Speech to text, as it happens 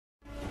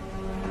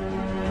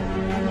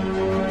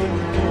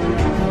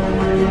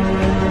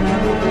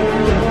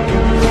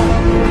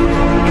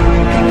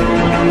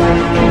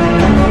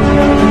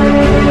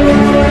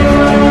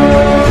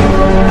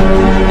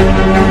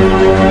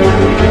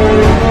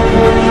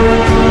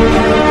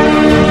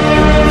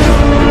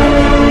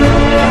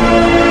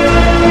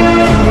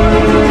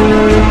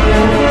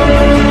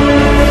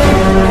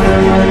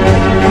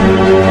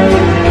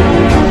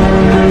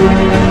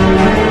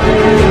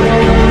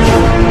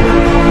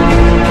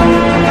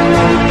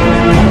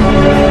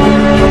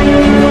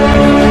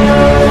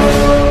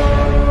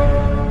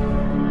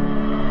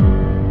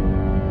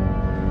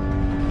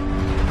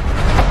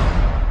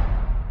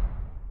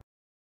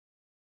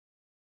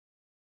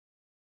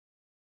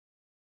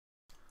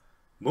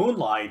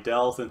Moonlight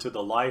delves into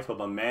the life of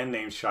a man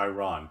named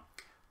Chiron.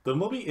 The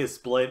movie is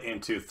split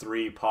into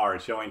three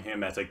parts, showing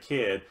him as a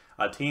kid,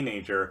 a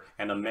teenager,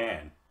 and a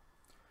man.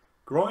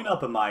 Growing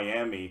up in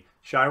Miami,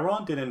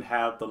 Chiron didn't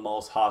have the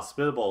most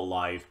hospitable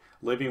life,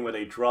 living with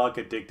a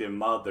drug-addicted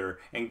mother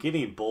and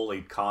getting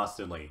bullied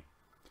constantly.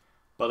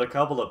 But a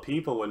couple of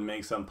people would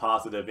make some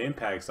positive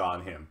impacts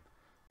on him.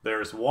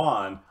 There's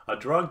Juan, a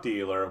drug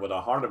dealer with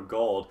a heart of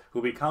gold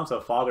who becomes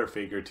a father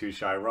figure to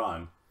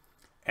Chiron.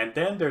 And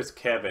then there's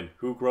Kevin,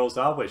 who grows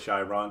up with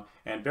Chiron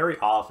and very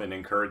often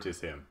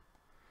encourages him.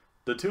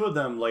 The two of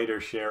them later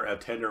share a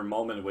tender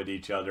moment with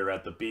each other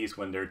at the beach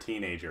when they're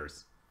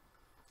teenagers.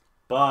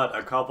 But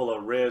a couple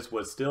of rifts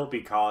would still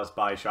be caused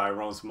by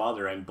Chiron's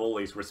mother and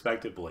bullies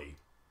respectively.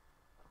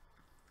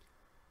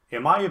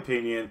 In my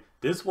opinion,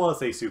 this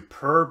was a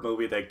superb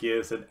movie that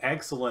gives an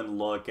excellent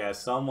look at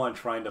someone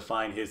trying to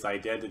find his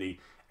identity,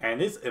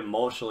 and is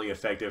emotionally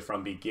effective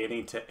from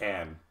beginning to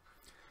end.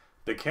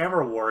 The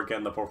camera work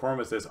and the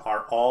performances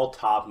are all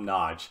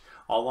top-notch,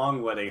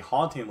 along with a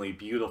hauntingly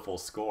beautiful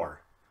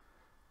score.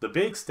 The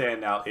big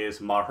standout is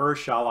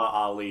Mahershala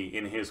Ali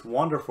in his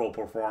wonderful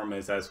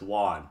performance as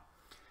Juan.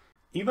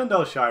 Even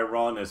though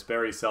Chiron is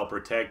very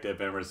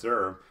self-protective and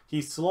reserved, he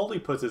slowly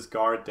puts his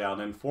guard down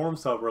and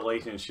forms a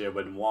relationship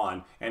with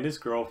Juan and his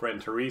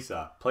girlfriend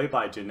Teresa, played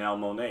by Janelle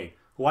Monáe,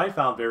 who I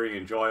found very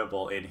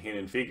enjoyable in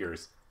Hidden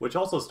Figures, which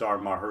also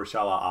starred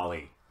Mahershala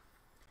Ali.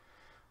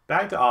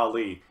 Back to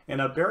Ali, in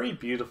a very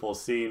beautiful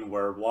scene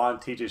where Juan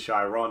teaches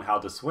Chiron how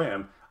to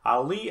swim,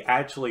 Ali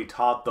actually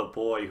taught the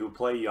boy who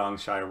played young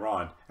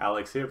Chiron,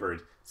 Alex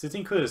Hibbard, since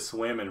he couldn't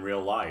swim in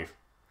real life.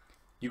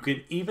 You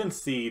can even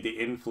see the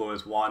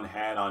influence Juan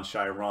had on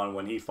Chiron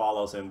when he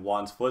follows in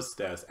Juan's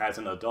footsteps as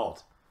an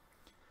adult.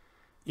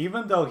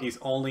 Even though he's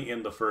only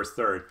in the first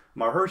third,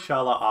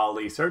 Mahershala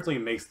Ali certainly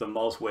makes the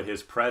most with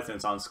his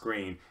presence on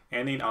screen,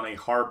 ending on a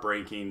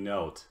heartbreaking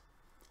note.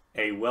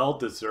 A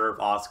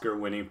well-deserved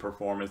Oscar-winning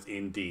performance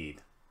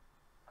indeed.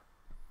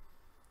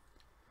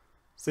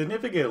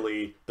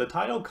 Significantly, the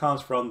title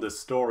comes from the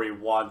story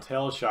Juan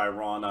tells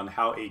Chiron on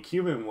how a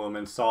Cuban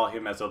woman saw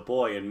him as a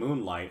boy in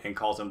Moonlight and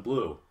calls him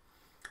Blue.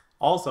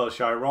 Also,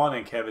 Chiron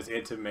and Kevin's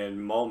intimate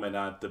moment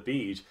at the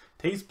beach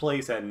takes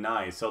place at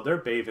night, so they're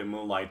bathed in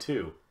moonlight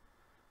too.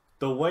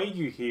 The way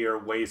you hear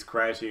waves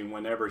crashing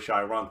whenever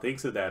Chiron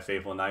thinks of that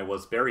fateful night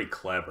was very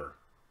clever.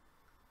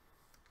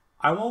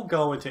 I won't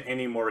go into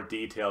any more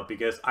detail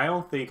because I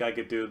don't think I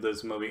could do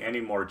this movie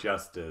any more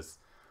justice,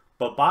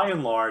 but by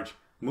and large,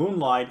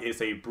 Moonlight is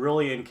a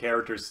brilliant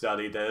character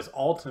study that is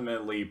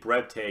ultimately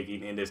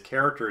breathtaking in its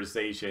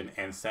characterization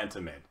and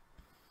sentiment.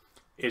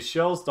 It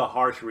shows the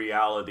harsh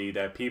reality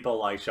that people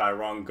like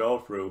Chiron go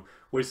through,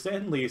 which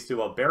then leads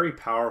to a very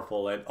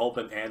powerful and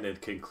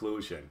open-ended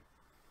conclusion.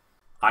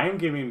 I am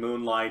giving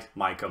Moonlight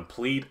my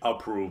complete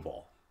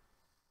approval.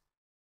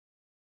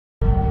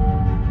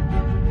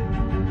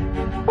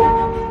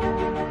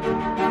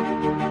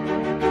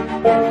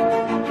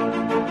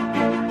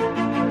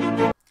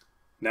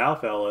 Now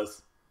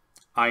fellas,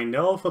 I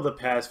know for the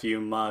past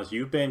few months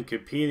you've been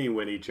competing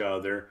with each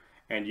other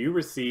and you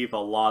receive a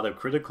lot of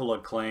critical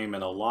acclaim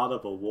and a lot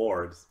of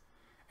awards.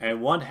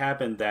 And what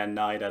happened that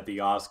night at the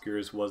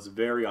Oscars was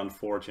very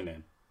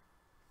unfortunate.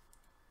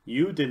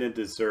 You didn't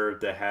deserve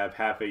to have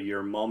half of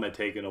your moment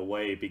taken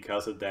away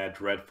because of that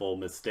dreadful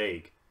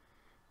mistake.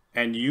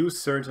 And you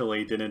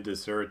certainly didn't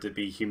deserve to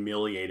be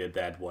humiliated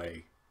that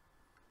way.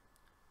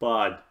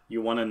 But,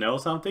 you want to know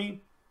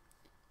something?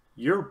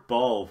 You're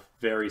both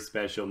very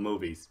special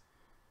movies.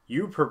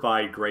 You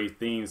provide great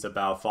themes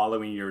about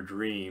following your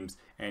dreams,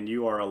 and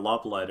you are a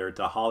love letter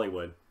to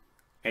Hollywood.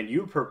 And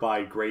you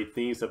provide great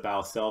themes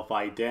about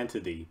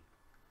self-identity.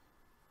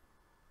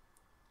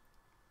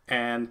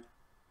 And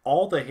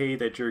all the hate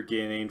that you're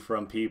getting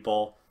from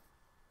people,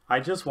 I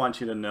just want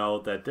you to know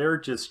that they're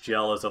just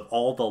jealous of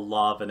all the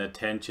love and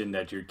attention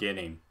that you're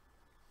getting.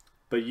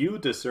 But you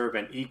deserve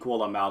an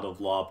equal amount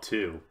of love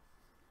too.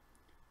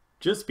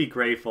 Just be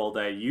grateful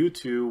that you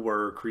two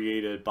were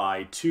created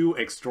by two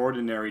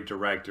extraordinary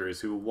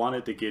directors who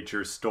wanted to get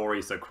your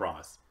stories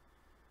across.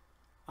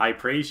 I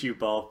praise you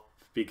both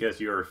because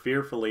you are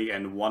fearfully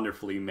and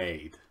wonderfully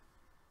made.